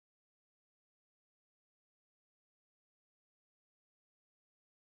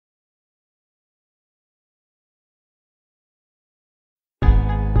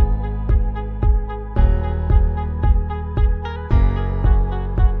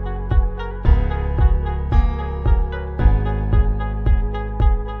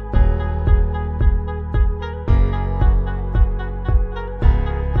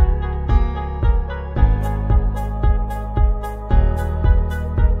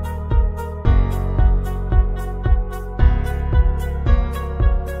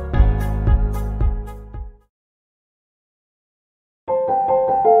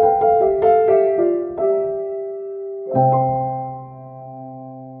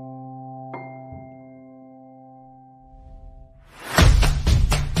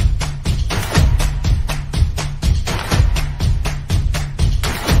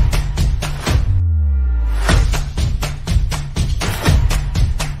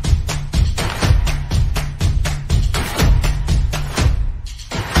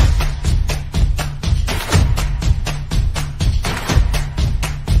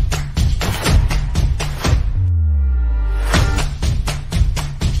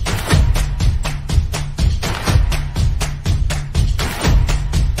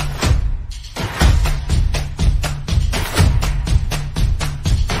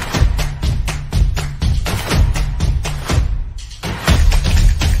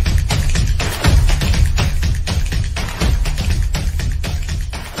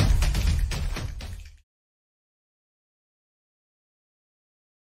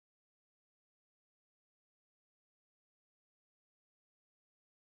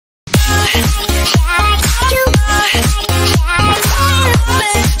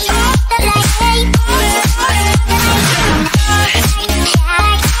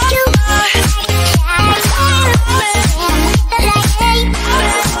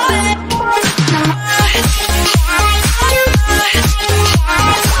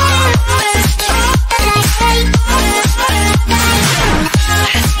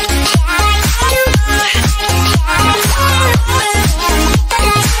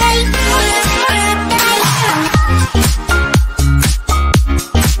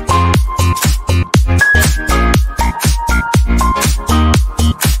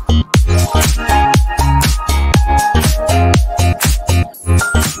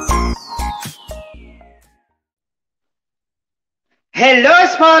Hello,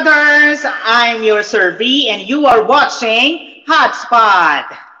 spotters! I'm your Sir V and you are watching Hotspot.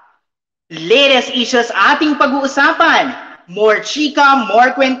 Latest issues ating pag-uusapan. More chika,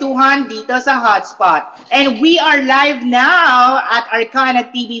 more kwentuhan dito sa Hotspot. And we are live now at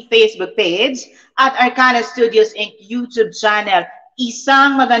ARCANA TV Facebook page at ARCANA Studios Inc. YouTube channel.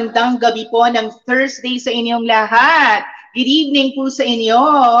 Isang magandang gabi po ng Thursday sa inyong lahat. Good evening po sa inyo.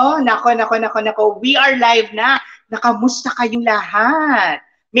 Nako. We are live na. Nakamusta kayong lahat?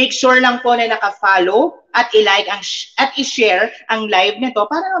 Make sure lang po na naka-follow at i-like at i-share ang live nito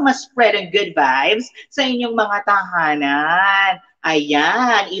para ma-spread ang good vibes sa inyong mga tahanan.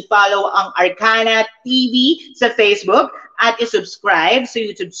 Ayan, i-follow ang ARCANA TV sa Facebook at i-subscribe sa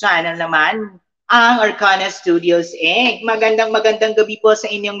YouTube channel naman ang ARCANA Studios Inc. Magandang gabi po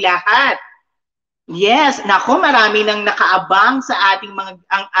sa inyong lahat. Yes, nako, marami nang nakaabang sa ating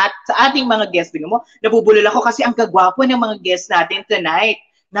mga guests. Tingnan mo, nabubulol ako kasi ang kagwapo ng mga guests natin tonight.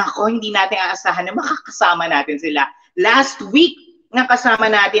 Nako, hindi natin aasahan na makakasama natin sila. Last week,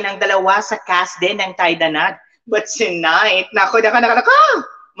 nakasama natin ang dalawa sa cast din ng Taidanat. But tonight, nako,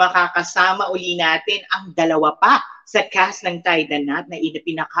 makakasama uli natin ang dalawa pa sa cast ng Taidanat na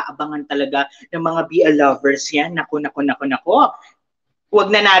pinakaabangan talaga ng mga BL lovers yan. Nako. Huwag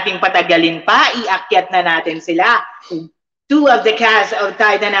na nating patagalin pa, iakyat na natin sila. Two of the cast of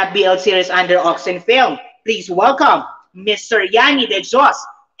Taidanat BL series under Oxen Film. Please welcome Mr. Yanie De Dios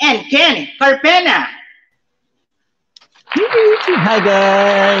and Ken Carpena. Hi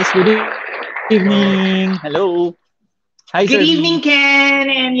guys, good evening. Hello. Hi, good evening, Ken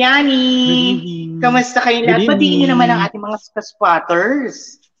and Yanie. Kamusta kayong lahat? Patiin niyo naman ang ating mga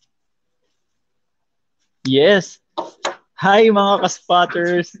spotters. Yes. Hi mga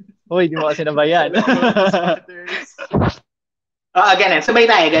ka-spotters. Hoy, di mo kasi nabayan. Ganun. Sabay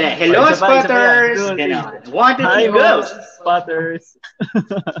tayo, ganun. Hello, spotters! Ganun. Hi mga spotters.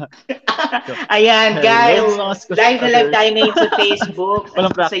 Ayan, guys. Live na live tayo ngayon sa Facebook,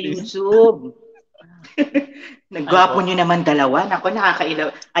 sa YouTube. Nagwapo nyo naman dalawa. Naku, nakakailaw.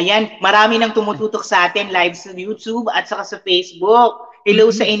 Ayan, marami nang tumututok sa atin live sa YouTube at saka sa Facebook.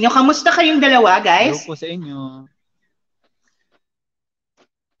 Hello sa inyo. Kamusta kayong dalawa, guys? Hello po sa inyo.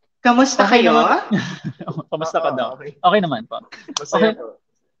 Kamusta kayo? Kamusta ka daw? Okay naman po. Okay po.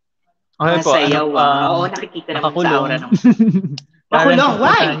 Masaya, wow. Oo, nakikita naman sa aura ng... Nakulong,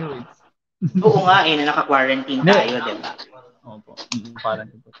 why? Oo nga, naka-quarantine tayo, diba? Opo,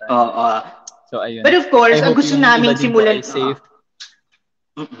 quarantine po tayo. Oo. So, ayun. But of course, ang gusto namin simulan... Safe.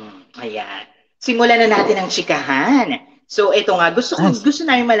 Ayan. Simulan na natin ang chikahan. So, ito nga, gusto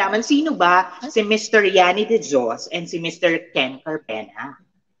namin malaman, sino ba si Mr. Yanie De Dios and si Mr. Ken Carpena?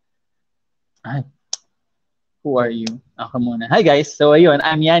 Ay, who are you? Ako muna. Hi guys. So ayun,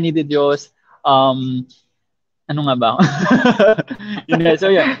 I'm Yanie De Dios. Ano nga ba?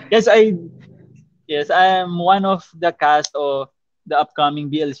 So yeah. Yes, I'm one of the cast of the upcoming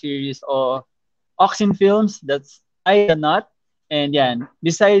BL series of Oxen Films. That's Taidanat. And yan,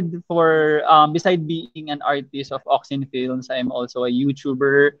 beside being an artist of Oxen Films, I'm also a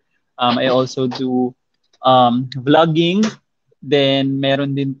YouTuber. I also do vlogging. Then,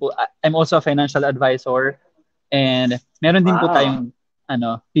 meron din po, I'm also a financial advisor. And meron din po tayong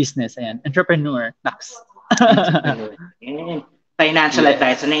business. Ayan, entrepreneur. Nax. Financial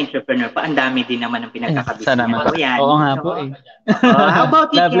advisor na entrepreneur pa. Ang dami din naman ng pinagkakabisa niya. Oo nga po eh. How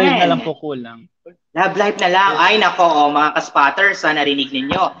about you, Ken? Love life na lang po kulang. Love life na lang. Ay, nako, mga ka-spotters, narinig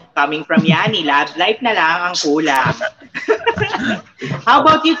ninyo. Coming from Yanie, love life na lang ang kulang. How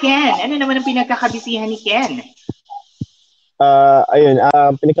about you, Ken? Ano naman ang pinagkakabisihan ni Ken?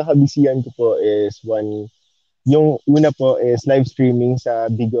 Pinagkakabisihan ko po is yung una po is live streaming sa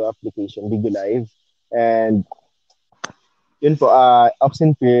Bigo application, Bigo Live. And yun po,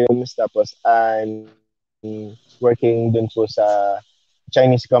 Oxen Films, tapos I'm working dun po sa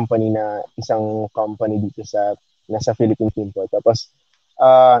Chinese company na isang company dito nasa Philippine team po. Tapos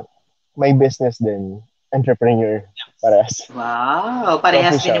may business din, entrepreneur, parehas. Wow,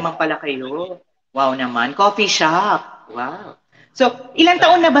 parehas din naman pala kayo. Wow naman, coffee shop. Wow. So, ilang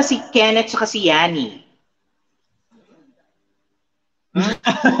taon na ba si Ken at saka si Yanie?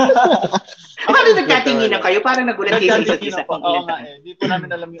 Bakit nagkatingin na kayo? Parang nagulat kayo sa isa. Oo nga eh. Hindi po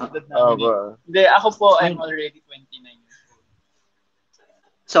namin alam yung edad namin. Hindi, ako po, I'm already 29 years old.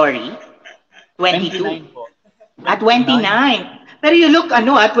 Sorry? 22? 29 po. 29. Pero you look,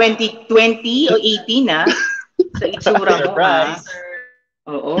 20 o 18 sa itsura mo.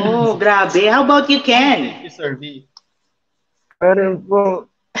 Oo, grabe. How about you, Ken? Thank you, Sir V. Meron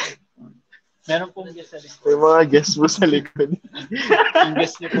pong guest sa likod. May mga guest mo sa likod. Yung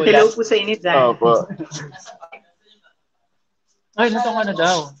guest niyo po. Hello po sa inyo dyan. Opo. Ay, natong ano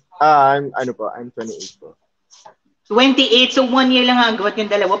daw? I'm 28 po. 28, so 1 year lang ang agwat yung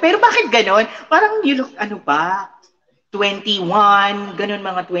dalawa. Pero bakit ganon? Parang you look, ano ba? 21, ganon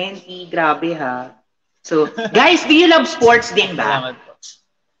mga 20. Grabe ha. So, guys, do you love sports din ba? Salamat po.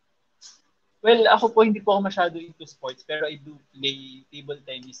 Well, ako po hindi po ako masyado into sports, pero I do play table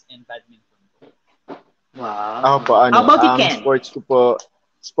tennis and badminton. Wow. Ako po, How about you, Ken? Sports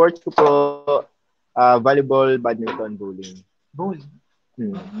ko po, volleyball, badminton, bowling. Bowling?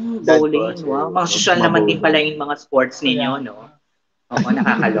 Bowling, wow. Mga social naman din pala yung mga sports ninyo, no? Oo,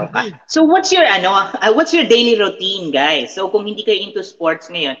 nakakaloka. So what's your daily routine, guys? So kung hindi kayo into sports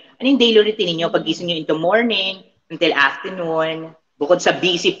ngayon, anong daily routine niyo pag gising niyo into morning until afternoon? Bukod sa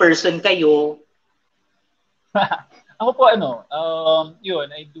busy person kayo. Ako po yun,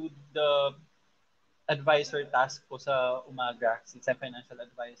 I do the advisor task ko sa umaga since I'm financial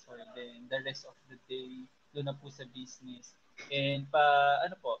advisor. Then the rest of the day, doon na po sa business. And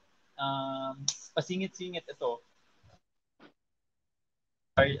pasingit-singit ito.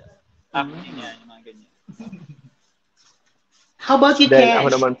 Acting yan, yung mga ganyan. How about you, Then, Ken? ako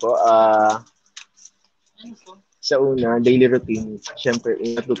naman po, sa una, daily routine, syempre,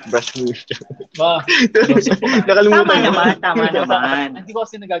 toothbrush mo yun. Wow. Nakalimutan Tama naman. Hindi ko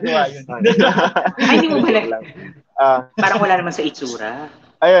kasi nagagawa yun. Ay, hindi mo pala. Parang wala naman sa itsura.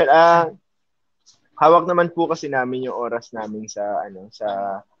 Ayun, hawak naman po kasi namin yung oras namin sa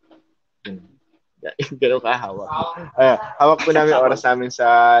gano'n kahawak. Hawak po namin yung oras namin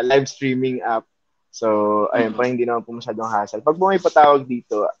sa live streaming app. So, ayun, parang hindi naman po masyadong hassle. Pag may patawag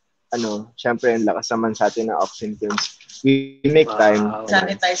dito, syempre, ang lakas naman sa atin ng Oxen Films. We make time.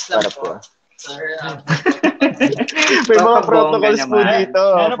 Sanitize lang po. May mga protocols po dito.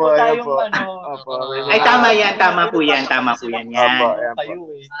 Meron po tayong Ay, tama po yan. Yan.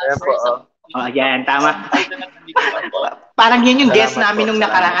 Ayan po. Oh, yan, tama. Parang yan yung guest namin nung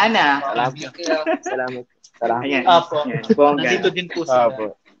nakaraan, Salamat. Ayan. Apo. Bongga. Nandito din po sila.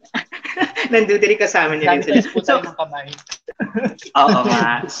 Apo. Nandito rin kasama niya rin sila. Sanitize po tayo ng kamay. Oo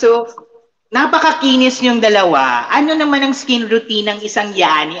nga. So, napakakinis yung dalawa. Ano naman ang skin routine ng isang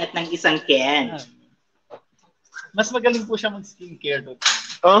Yani at ng isang Ken? Mas magaling po siya mag-skincare doon.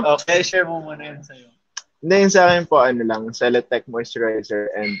 Oh? Okay, share mo muna yun sa'yo. Hindi, yung sa akin po, Celatec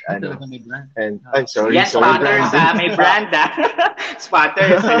Moisturizer and Yes, Spotters, may brand,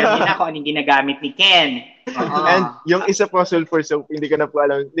 Spotters, alam niyo na kung anong ginagamit ni Ken. And yung isa po, sulfur soap, hindi ko na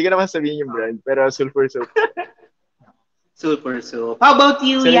pa sabihin yung brand, pero sulfur soap. Sulfur soap. How about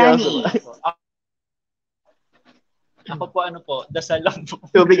you, Yani? Ako po, dasal lang po.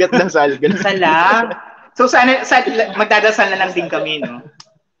 Tubig at dasal. Dasal lang? So, magdadasal na lang din kami, no?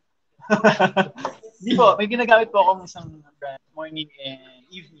 Hindi po, may ginagamit po akong isang brand, morning and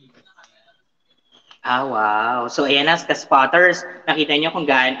evening. Wow. So, ayan na, ka-spotters, nakita niyo kung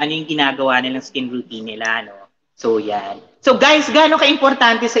ano yung ginagawa nilang skin routine nila, no? So, yan. So, guys, gaano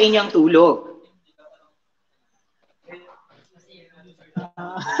ka-importante sa inyo ang tulog?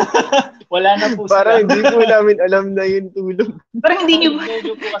 Wala na po Parang hindi po namin alam na yung tulog. Parang hindi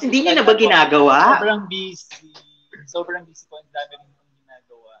niyo na ba ginagawa? Sobrang busy po, ang dami rin pong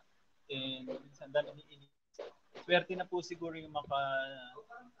ginagawa. And minsan dami din swerte na po siguro yung maka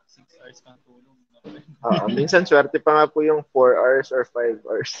 6 hours kang tulog. Minsan swerte pa nga po yung 4 hours or 5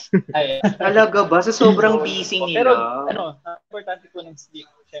 hours. Talaga ba? So sobrang busy nila. Pero importante po ng sleep.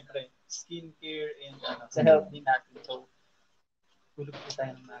 Siyempre, skincare and sa health din natin. So, tulog po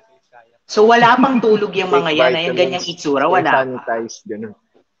tayo ng mga kaya. So wala pang tulog yung mga yan, yung ganyang itsura, wala. Sanitize, gano'n.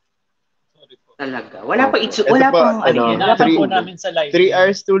 Talaga. Wala pang Wala pa po namin sa live. 3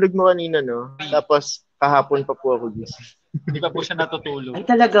 hours tulog mo kanina, no? Tapos kahapon pa po ako gising. Hindi pa po siya natutulog. Ay,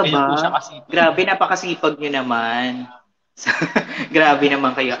 talaga Ayun ba? Po siya Grabe, napakasipag nyo naman. Grabe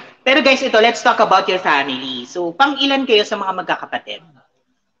naman kayo. Pero guys, let's talk about your family. So, pang-ilan kayo sa mga magkakapatid?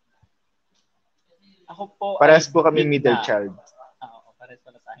 Ako po. Parehas po kami middle child. Oo, parehas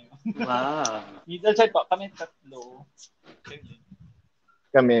pala tayo. Wow. Middle child po. Kami 3.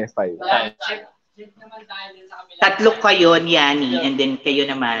 Kami 5. 3 kayo, Yani, and then kayo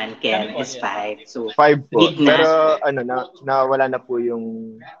naman, Ken, is 5. So, 5 po. na. Pero nawala na po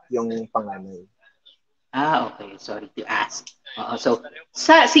yung panganay. Okay. Sorry to ask. So,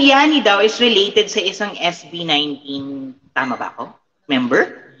 si Yani daw is related sa isang SB19, tama ba ako?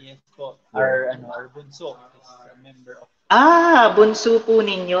 Member? Yes po. Our bunso is a member of bunso po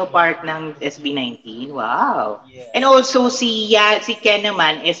ninyo, part ng SB19. Wow. Yeah. And also, si Ken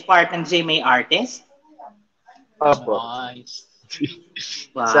naman is part ng GMA Artist. Opo. Nice.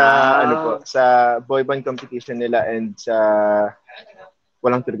 Wow. Sa boy band competition nila and sa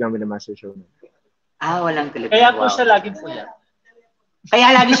Walang Tulog Namin na Master Show. Walang Tulog. Kaya po siya laging puyat.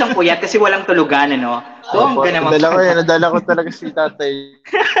 Kaya lagi siyang puyat kasi walang tulugan, ano? Bongga naman. Nadala ko talaga si tatay.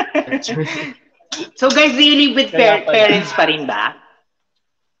 So guys, do you live with Kaya pala. parents pa rin ba?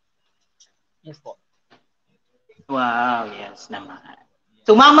 Yes po. Wow, yes naman.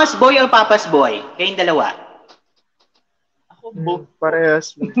 So mama's boy or papa's boy? Kayong dalawa? Ako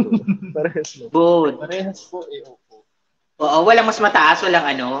Parehas lang po. Both. Parehas po eh. Opo. Oo, walang mas mataas, walang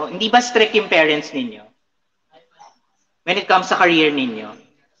ano. Hindi ba strict yung parents ninyo? When it comes sa career ninyo?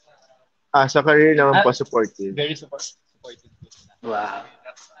 Sa career naman po, supportive. Very supportive po. Wow.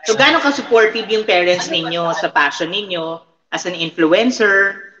 So gaano ka-supportive yung parents ninyo sa passion ninyo as an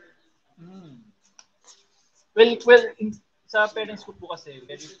influencer? Well, sa parents ko po kasi,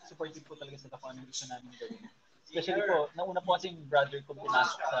 very supportive po talaga sa kung anong gusto namin gawin. Especially po, nauna po kasi yung brother ko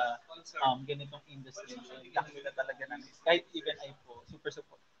pumasok sa ganitong industry. Nakikita talaga namin. Kahit even I po, super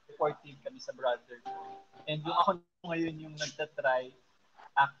supportive kami sa brother ko. And yung ako ngayon yung nagtatry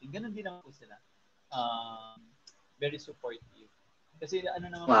acting, ganun din naman po sila. Very supportive. Kasi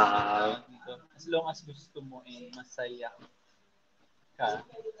ano naman po dito, as long as gusto mo and masaya ka,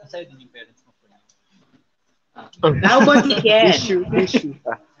 masaya din yung parents mo po. How about you, Ken? Issue.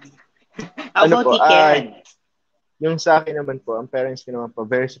 How about you, Ken? Yung sa akin naman po, ang parents ko naman po,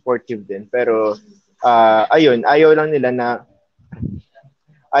 very supportive din. Pero, ayun, ayaw lang nila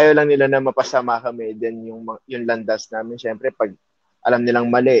na mapasama kami. Then yung landas namin, syempre, pag alam nilang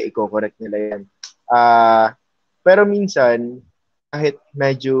mali, i-correct nila yan. Pero minsan, kahit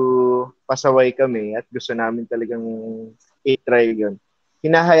medyo pasaway kami at gusto namin talagang i-try yun,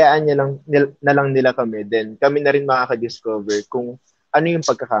 hinahayaan na lang nila kami. Then, kami na rin makaka-discover kung ano yung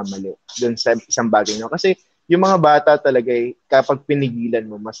pagkakamali dun sa isang bagay. No? Kasi, yung mga bata talaga, kapag pinigilan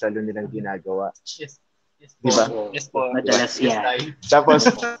mo, mas lalo nilang ginagawa. Yes. Diba? Yes po. Madalas yan.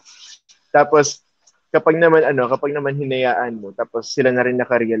 Tapos kapag naman hinayaan mo, tapos sila na rin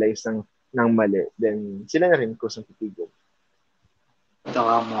nakarealize ng mali, then sila na rin kusang titigil.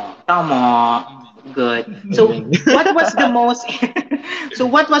 Tama. Good. So what was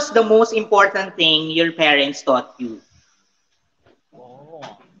the most important thing your parents taught you?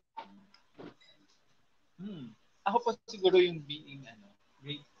 Ako po siguro yung being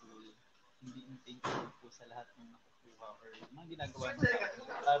grateful, hindi thankful po sa lahat ng nakukuha or mga ginagawa niya.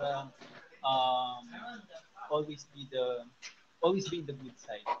 Para always be in the good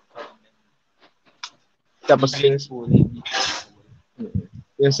side. Tapos yung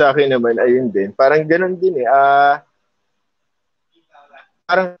sa akin naman, ayun din. Parang ganun din eh.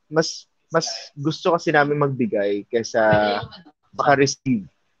 Parang mas gusto kasi namin magbigay kaysa maka-receive.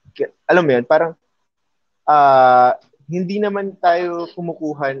 Alam mo yun, parang hindi naman tayo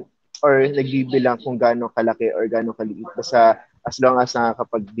kumukuhan or nagbibilang kung gaano kalaki or gaano kaliit. Basta as long as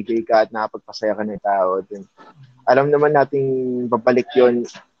nakakapagbigay ka at nakapagpasaya ka ng tao, then alam naman nating babalik yon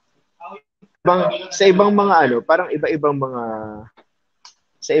sa ibang mga parang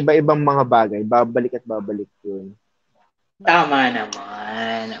sa iba-ibang mga bagay, babalik at babalik yun. Tama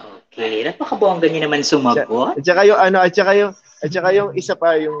naman. Okay. Napakabongga niyo naman sumagot. At saka yung isa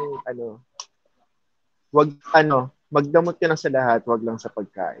pa yung magdamot ka lang sa lahat, wag lang sa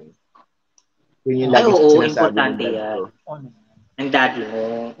pagkain. Yun yung lagi sinasabi. Importante yan. Ang daddy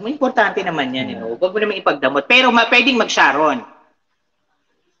mo. Importante naman yan. Huwag mo naman ipagdamot. Pero pwedeng mag-Sharon.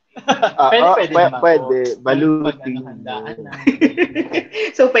 Pwede. Balutin.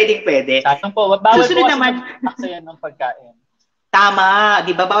 So, pwede. Tatang po, bawal po naman aksayan ng pagkain. Tama.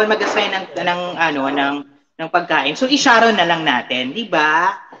 Di ba? Bawal mag-assign ng pagkain. So, i-Sharon na lang natin. Di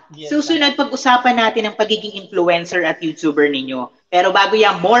ba? Yes, susunod, pag-usapan natin ang pagiging influencer at YouTuber ninyo. Pero bago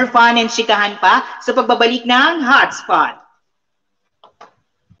yan, more fun and chikahan pa sa pagbabalik ng Hotspot.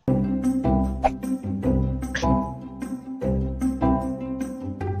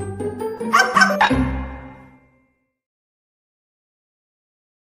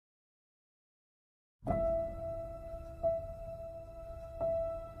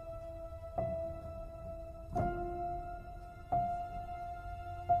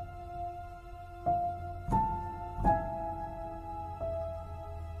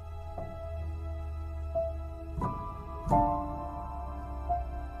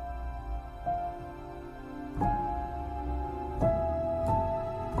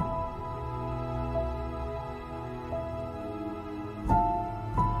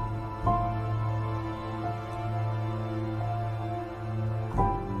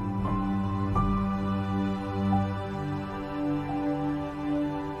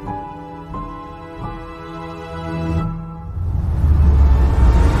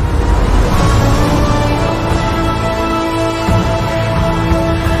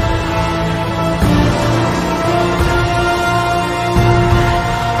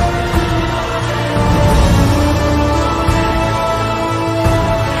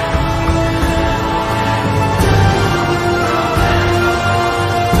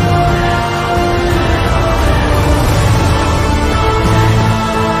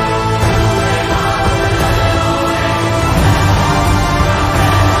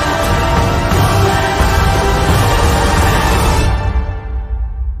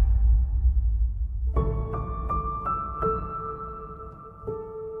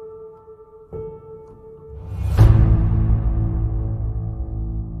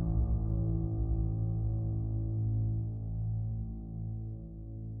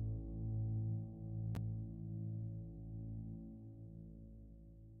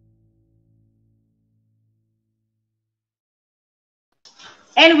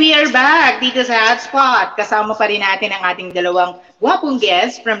 And we are back dito sa Hotspot. Kasama pa rin natin ang ating dalawang gwapong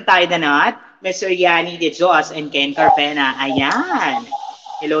guests from Taidanot, Mr. Yanie De Dios and Ken Carpena. Ayan.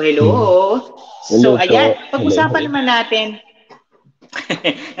 Hello, hello. So, ayan. Pag-usapan naman natin,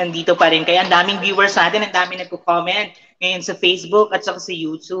 nandito pa rin kayo. Ang daming viewers natin, ang daming nagko-comment ngayon sa Facebook at saka sa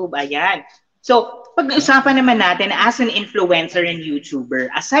YouTube. Ayan. So, pag-usapan naman natin as an influencer and YouTuber,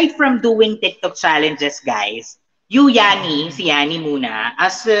 aside from doing TikTok challenges, guys, you, Yanie, si Yanie muna,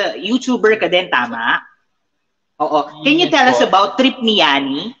 as a YouTuber ka din, tama? Oo. Can you tell us about trip ni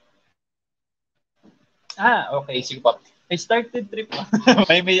Yanie? Okay. Sige po. I started trip.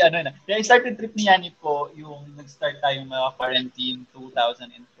 may ano na. I started trip ni Yanie po yung nag-start tayong quarantine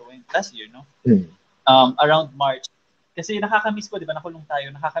 2020 last year, no? Around March. Kasi nakakamiss ko, di ba? Nakulong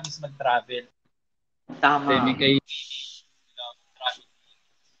tayo. Nakakamiss mag-travel. Tama.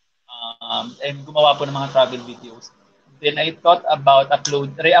 And gumawa po ng mga travel videos. Then I thought about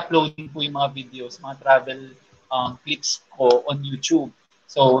re-uploading po yung mga videos, mga travel clips ko on YouTube.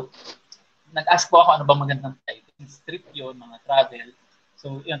 So, nag-ask po ako ano bang magandang title. Trip yun, mga travel.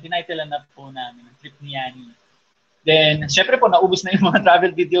 So, yun, tinitlean na po namin ang trip ni Yanie. Then, syempre po, naubos na yung mga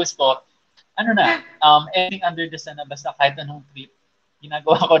travel videos ko. Ano na, anything under the sun na basta kahit anong trip,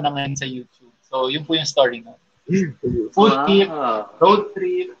 ginagawa ko na ngayon sa YouTube. So, yun po yung story no. Food trip, road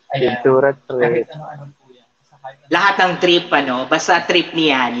trip, ayan. Kahit ano-ano po yan. Lahat ng trip, ano? Basta trip ni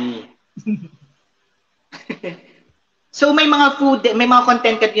Yanie. So, may mga food, may mga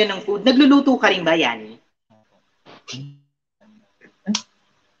content ka din ng food. Nagluluto ka rin ba, Yanie?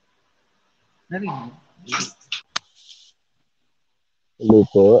 Narinig? Hello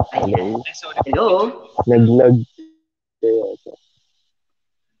po. Hello. Naglag.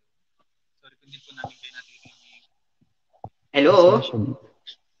 Sorry kung hindi po namin kayo narinig. Hello.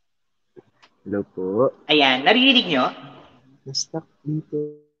 Hello po. Ayan, naririnig nyo? Na-stuck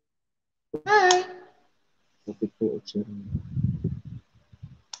dito. Hi. Kapit po itsura.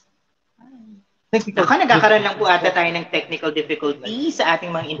 Baka nagkakaroon lang po ata tayo ng technical difficulty sa ating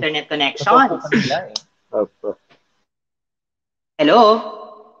mga internet connections. Opo. Hello?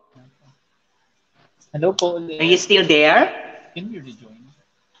 Hello po ulit. Are you still there? Can you rejoin?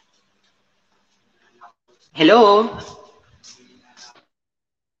 Hello?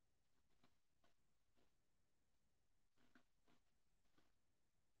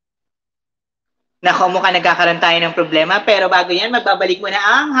 Nako, mukhang nagkakaroon tayo ng problema. Pero bago yan, magbabalik muna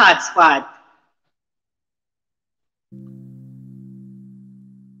ang hotspot.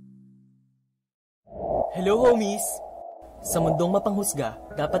 Hello homies! Sa mundong mapanghusga,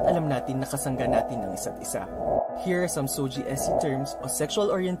 dapat alam natin na kasangga natin ang isa't isa. Here are some SOGIESE terms o sexual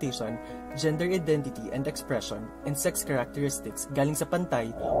orientation, gender identity and expression, and sex characteristics galing sa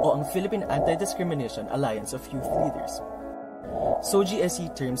Pantay o ang Philippine Anti-Discrimination Alliance of Youth Leaders. SOGIESE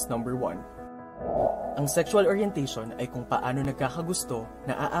terms number 1. Ang sexual orientation ay kung paano nagkakagusto,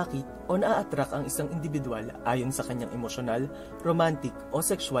 naaakit o naa-attract ang isang individual ayon sa kanyang emosyonal, romantic o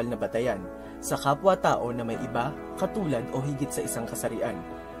sexual na batayan sa kapwa-tao na may iba, katulad o higit sa isang kasarian.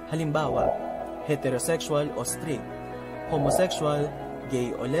 Halimbawa, heterosexual o straight, homosexual,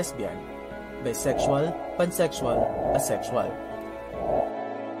 gay o lesbian, bisexual, pansexual, asexual.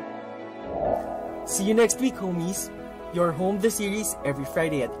 See you next week, homies! You're home the series every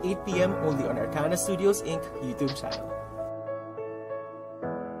Friday at 8 p.m. only on ARCANA Studios Inc. YouTube channel.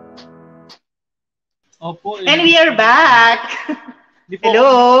 Opo. And we are back!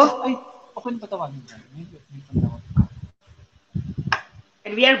 Hello? Ay, okay na patawagin dyan.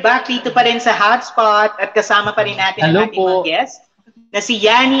 And we are back dito pa rin sa Hotspot at kasama pa rin natin ang ating mga guests na si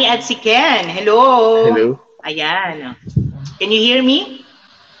Yanie at si Ken. Hello! Hello. Ayan. Can you hear me?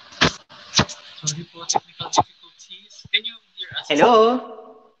 Sorry po, technical difficulties. Can you hear us? Hello?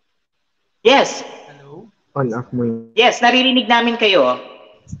 Yes. Hello? On off mo yun. Yes, naririnig namin kayo.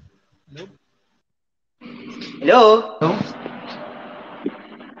 Hello? Hello?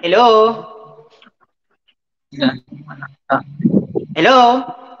 Hello? Hello?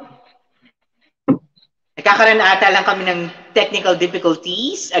 Nagkakaroon ata lang kami ng technical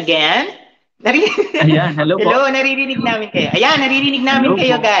difficulties again. Ayan, hello po. Hello, naririnig namin kayo. Ayan, naririnig namin Hello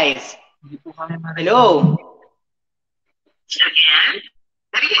kayo, po. guys. Hindi po kami marinig. Hello?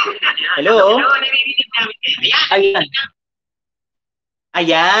 Hello? Ayan.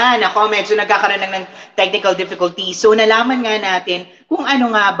 Ayan, ako medyo nagkakaroon ng technical difficulties. So nalaman nga natin kung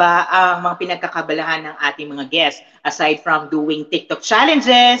ano nga ba ang mga pinagkakabalahan ng ating mga guests aside from doing TikTok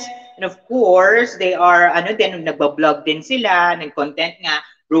challenges. And of course, they are nagba-vlog din sila, nag-content nga,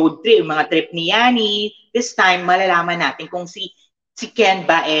 road trip, mga trip ni Yanie. This time malalaman natin kung si Ken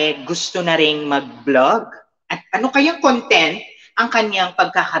ba gusto na ring mag-vlog at ano kayang content ang kanyang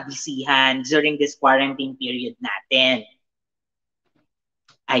pagkakabisihan during this quarantine period natin.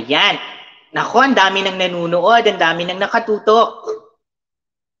 Ayan. Nako, ang dami nang nanunood, ang dami nang nakatutok.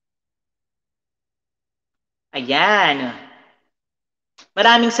 Ayan.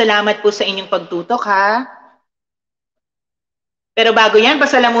 Maraming salamat po sa inyong pagtutok, ha? Pero bago yan,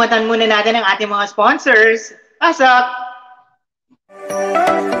 pasalamutan muna natin ang ating mga sponsors. Pasok!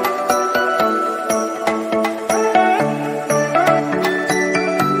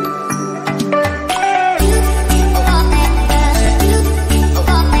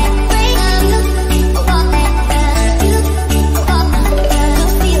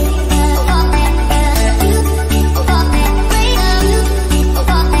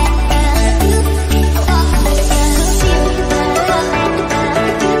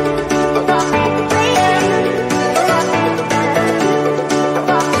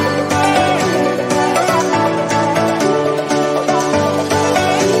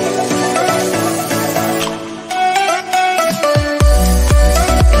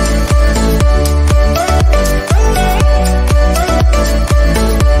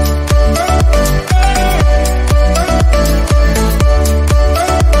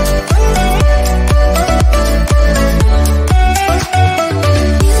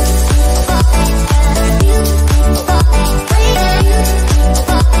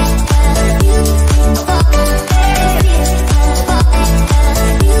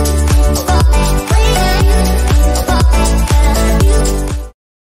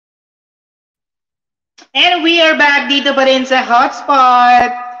 And we are back dito pa rin sa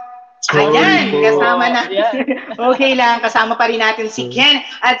Hotspot. Ayan, kasama na. Okay lang, kasama pa rin natin si Ken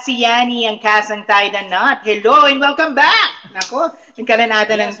at si Yanie, ang cast ng Tide and Knot. Hello and welcome back! Nako, nagkaroon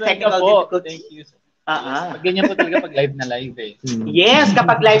natin ng technical difficulties. Thank you. Pag ganyan po talaga pag live na live eh. Yes,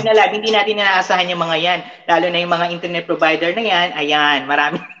 kapag live na live, hindi natin inaasahan yung mga yan. Lalo na yung mga internet provider na yan. Ayan,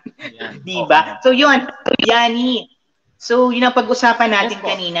 marami. Diba? So yun, Yanie. So yun ang pag-usapan natin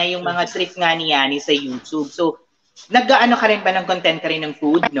kanina, yung mga trip nga ni Yanie sa YouTube. So, nag-ano ka rin ba ng content ka rin ng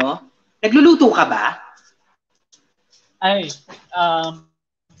food, no? Nagluluto ka ba? Ay,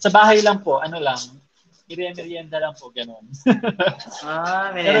 sa bahay lang po, ano lang, merienda lang po, ganun.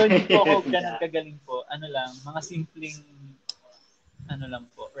 Pero hindi po ako ganun kagaling po. Ano lang, mga simpleng, ano lang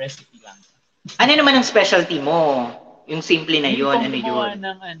po, recipe lang. Ano naman ang specialty mo? Yung simple na yun, ano yun?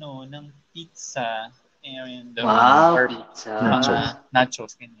 ng pizza, and wow, pizza.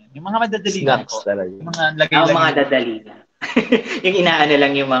 Nachos, ganyan. Yung mga madadali lang po. Yung mga lagay lang. Mga dadali na. Yung inaano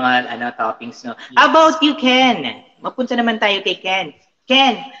lang yung mga toppings, no? Yes. How about you, Ken? Mapunta naman tayo kay Ken.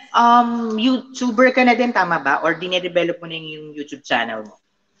 Ken, YouTuber ka na din, tama ba? Or dine-develop mo na yung YouTube channel mo?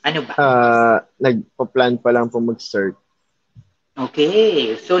 Ano ba? Nagpa-plan pa lang po mag-start.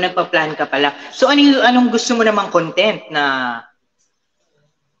 Okay. So, nagpa-plan ka pala. So, anong gusto mo namang content na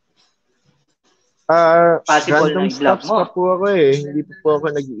possible random na i-vlog mo? Pa po ako eh. Hindi po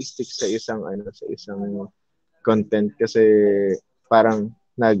ako nag-i-stick sa isang content kasi parang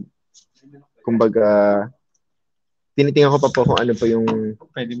kumbaga tinitingnan ko pa po kung ano pa yung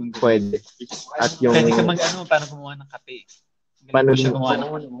pwede. At yung pwede ka parang gumawa ng kape. Paano siya gumawa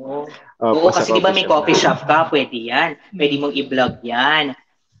ng Oo, kasi di ba may coffee shop ka, pwede yan. Pwede mong i-vlog yan.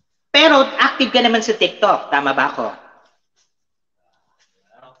 Pero active ka naman sa TikTok, tama ba ako?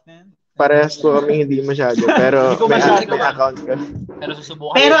 Parehas po kami hindi masyado, pero may account ko. Pero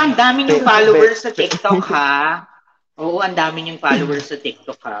susubukan. Pero ang dami yung followers sa TikTok, ha? Oo, ang dami yung followers sa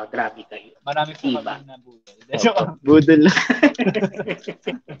TikTok, ha? Grabe kayo. Marami po kami na budol. Budol lang.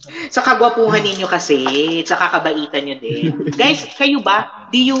 Sa kagwapuhan ninyo kasi, sa kakabaitan nyo din. Guys, kayo ba,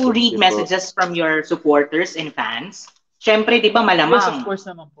 do you read messages from your supporters and fans? Siyempre, di ba malamang? Yes, of course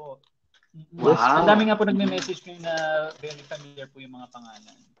naman po. Wow. Ang dami nga po nagme-message kayo na very familiar po yung mga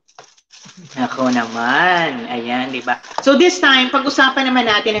pangalan. Ako naman. Ayan, di ba? So this time, pag-usapan naman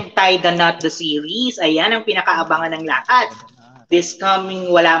natin ang Tide and Knot the series. Ayan, ang pinakaabangan ng lahat. This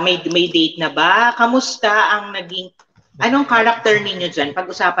coming, may date na ba? Kamusta ang anong character ninyo dyan?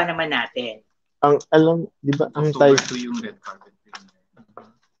 Pag-usapan naman natin. Di ba, ang Tide yung red carpet.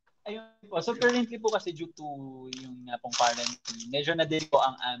 Ayun po. So currently po kasi due to yung pong quarantine, medyo na-delay po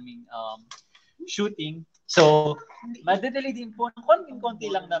ang aming shooting. So, madadali din po ng konti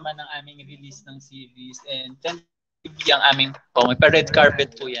lang naman ang aming release ng series and tentatively ang aming may red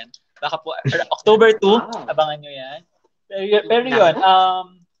carpet po yan. Baka po October 2, abangan nyo yan. Pero yun,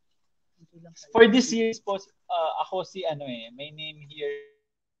 for this series po, ako my name here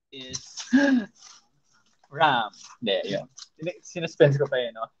is Ram. Hindi, yun. Sinuspense ko pa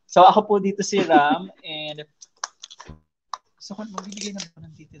yun, no? So, ako po dito si Ram and So, kung magbibigay na ba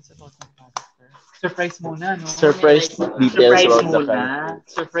ng details about the character? Surprise muna, no? Surprise details Surprise about the muna. character.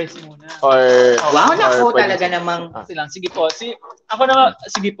 Surprise muna. Or, Wow, or naku, pwede- talaga namang... Sige po. Ako naman,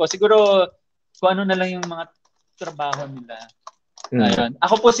 sige po. Siguro, kung ano na lang yung mga trabaho nila. Ayun.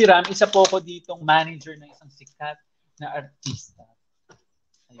 Ako po si Ram, isa po ako ditong manager ng isang sikat na artista.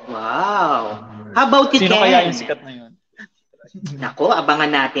 Ayun. Wow. How about you, Sino Ken? kaya yung sikat na yun? Naku, abangan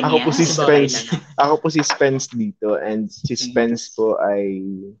natin Ako yan. po si Sabay Spence. na lang. Ako po si Spence dito, and si Spence po ay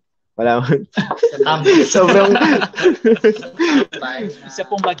wala sobrang Isa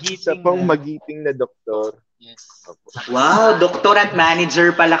pong magiting. isa pong magiting na doktor. Yes. Wow, doktor at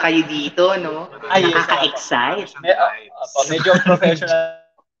manager pala kayo dito, no? Ay, yes. Nakaka-excite. Medyo professional.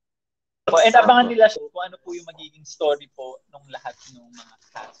 And abangan nila siya kung ano po yung magiging story po ng lahat ng mga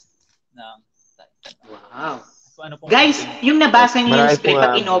cast ng Wow. kung ano pong Guys, yung nabasa niyo yung Marami script po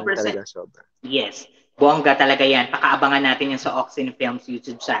at in-offer sa... talaga sobra. Yes. Bongga talaga yan. Pakaabangan natin yan sa Oxen Films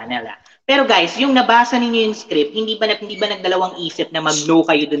YouTube channel. Pero guys, yung nabasa ninyo yung script, hindi ba nagdalawang isip na mag-no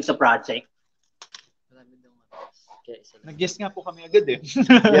kayo dun sa project? Nag-guess nga po kami agad eh.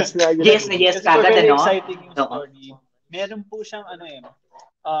 Yes na agad. Yes Kasi kagad, very ano? exciting yung story. Meron po siyang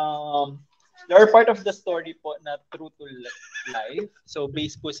there are part of the story po na true to life. So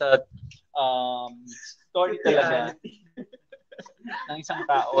based po sa story talaga ng isang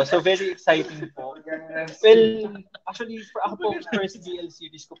tao. So very exciting po. Well, actually ako po first BL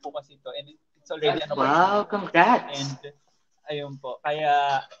series ko po kasi ito and it's already an opportunity. Wow, congrats. And ayun po.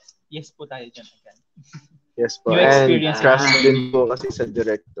 Kaya yes po tayo dyan agad. Yes po. New And experience. trust din po kasi sa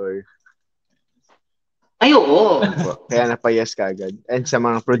director. Ay, oo. Kaya napayas ka agad. And sa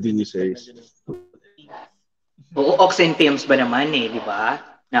mga producers. Oo, Oxen Films ba naman eh, di ba?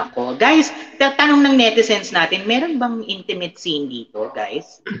 Nako. Guys, tanong ng netizens natin, meron bang intimate scene dito,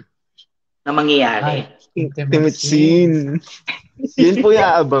 guys? Na mangyayari? Intimate scene. Yun po yung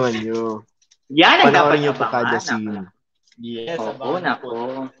aabangan nyo. Yan ang dapat Panoorin nyo po abangan. kada scene. Yes, Oo, abangan nako. po.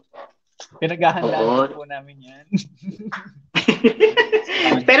 Pinaghahandaan po namin yan.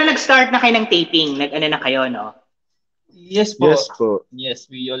 Pero nag-start na kayo ng taping. Nag-ano na kayo, no? Yes po. Yes po. Yes,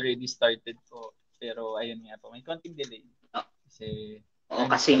 we already started po. Pero ayun nga po, may konting delay.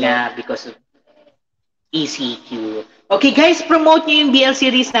 Kasi nga because of ECQ. Okay guys, promote nyo yung BL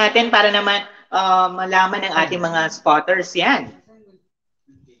series natin para naman malaman ng ating mga spotters yan.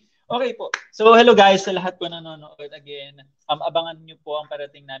 Okay po. So hello guys sa lahat po nanonood again. Abangan nyo po ang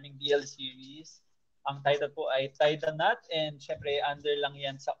parating naming BL series. Ang title po ay Tie the Knot and syempre under lang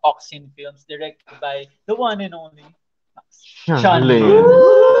yan sa Oxen Films directed by the one and only Sean.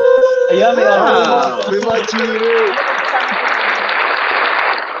 Ayan, may May mga chiro.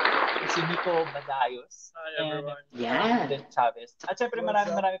 Si Nico Badayos and Yan. Chavez. At syempre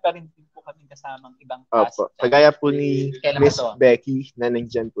marami pa rin po kaming kasamang ibang cast. Opo. Kagaya po ni Kailan Miss ba to? Becky na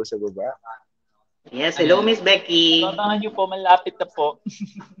nandyan po sa baba. Yes, hello Miss Becky. So, abangan nyo po, malapit na po.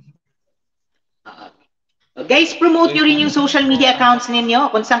 Guys, promote nyo rin yung social media accounts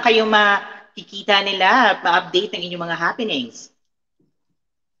ninyo kung saan kayo makikita nila, ma-update ng inyong mga happenings.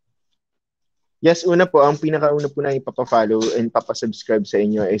 Yes, una po, ang pinakauna po na ipapafollow and papasubscribe sa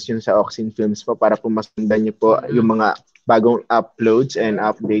inyo is yung sa Oxen Films po para po masundan nyo po yung mga bagong uploads and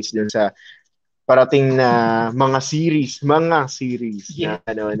updates dun sa parating na mga series Yeah.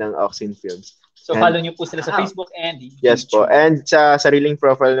 na ng Oxen Films. So follow nyo po sila sa Facebook and Yes po. And sa sariling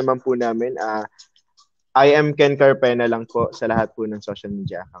profile naman po namin, I am Ken Carpena lang po sa lahat po ng social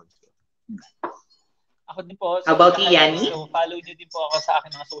media accounts. Ako din po. How about you, Yanie? So follow nyo din po ako sa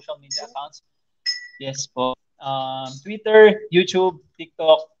aking mga social media accounts. Yes po. Twitter, YouTube,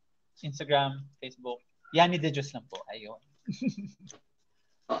 TikTok, Instagram, Facebook. Yanie De Dios lang po. Ayun.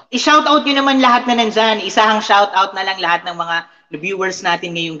 I-shoutout nyo naman lahat na nandyan. Isahang shoutout na lang lahat ng mga viewers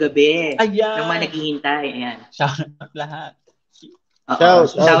natin ngayong gabi. Ayan. Ng mga naghihintay. Ayan. Shoutout lahat.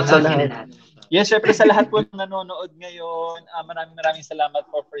 Shoutout nyo na lahat. Yes, syempre sa lahat po ng nanonood ngayon, maraming salamat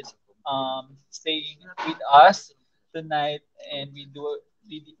for staying with us tonight and we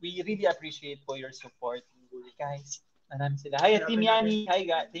really appreciate for your support. Guys, maraming sila. Hi, Team Yanie. Hi,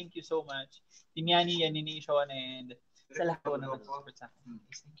 guys. Thank you so much. Team Yanie, Yanie Nation, and sa lahat po na nag-support sa akin. Thank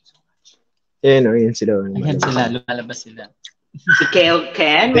you so much. Ayan sila. Ayan sila, lumalabas sila. Si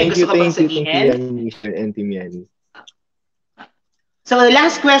Ken, may gusto ka bang sabihin? Thank you, and Team Yanie. So,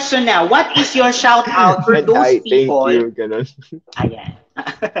 last question now. What is your shout-out for those people? Thank you, ganun. Ayan.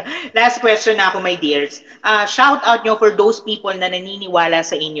 Last question na ako, my dears. Shout-out nyo for those people na naniniwala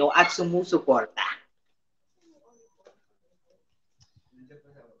sa inyo at sumusuporta.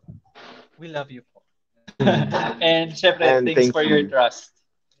 We love you po. And syempre, thanks for your trust.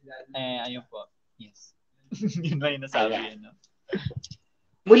 Ayun po. Yes. Yun ba yung nasabi? Ano?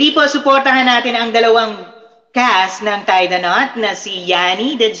 Muli po, suportahan natin ang dalawang cast ng Taidanot na si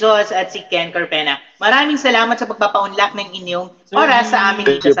Yanie De Dios at si Ken Carpena. Maraming salamat sa pagpapaunlak ng inyong oras sa amin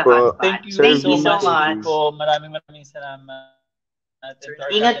dito sa Hotspot. Thank you so much. Maraming salamat.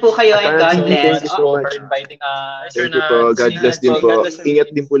 Ingat po kayo and God bless. Thank you so much. For inviting us. Thank you po. God bless din po. Ingat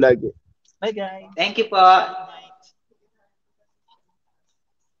din po lagi. Bye guys. Thank you po.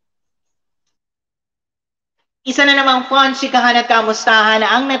 Isa na namang fun, chikahan at kamustahan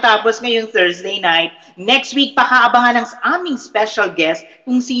ang natapos ngayong Thursday night. Next week, pakaabangan ng aming special guest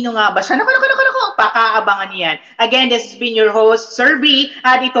kung sino nga ba siya. Naku, pakaabangan niyan. Again, this has been your host, Sir B,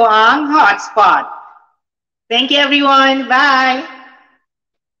 at ito ang Hotspot. Thank you everyone. Bye!